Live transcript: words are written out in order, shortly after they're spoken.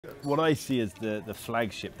what I see as the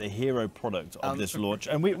flagship, the hero product of this launch,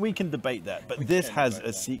 and we can debate that, but this has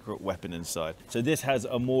a secret weapon inside. So this has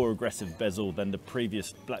a more aggressive bezel than the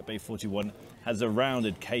previous Black Bay 41. Has a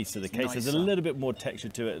rounded case, so the case has a little bit more texture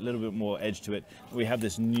to it, a little bit more edge to it. We have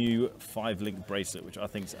this new 5-link bracelet, which I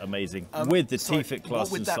think is amazing, with the T-Fit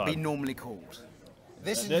class inside. What would that be normally called?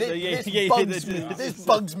 This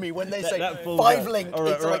bugs me when they say 5-link.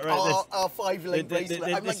 It's like our 5-link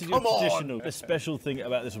bracelet. I'm like, come on. The special thing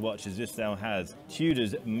about this watch is this now has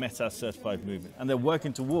Tudor's Meta certified movement, and they're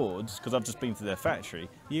working towards, because I've just been to their factory.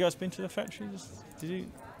 You guys been to their factory? Did you?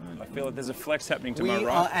 I feel like there's a flex happening to my right. We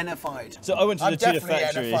are NFI'd. So I went to the Tudor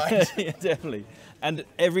factory. NFI'd. Yeah, definitely. And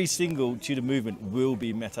every single Tudor movement will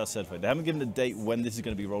be Meta certified. They haven't given a date when this is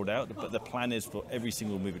going to be rolled out, but the plan is for every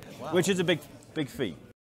single movement, which is a big feat.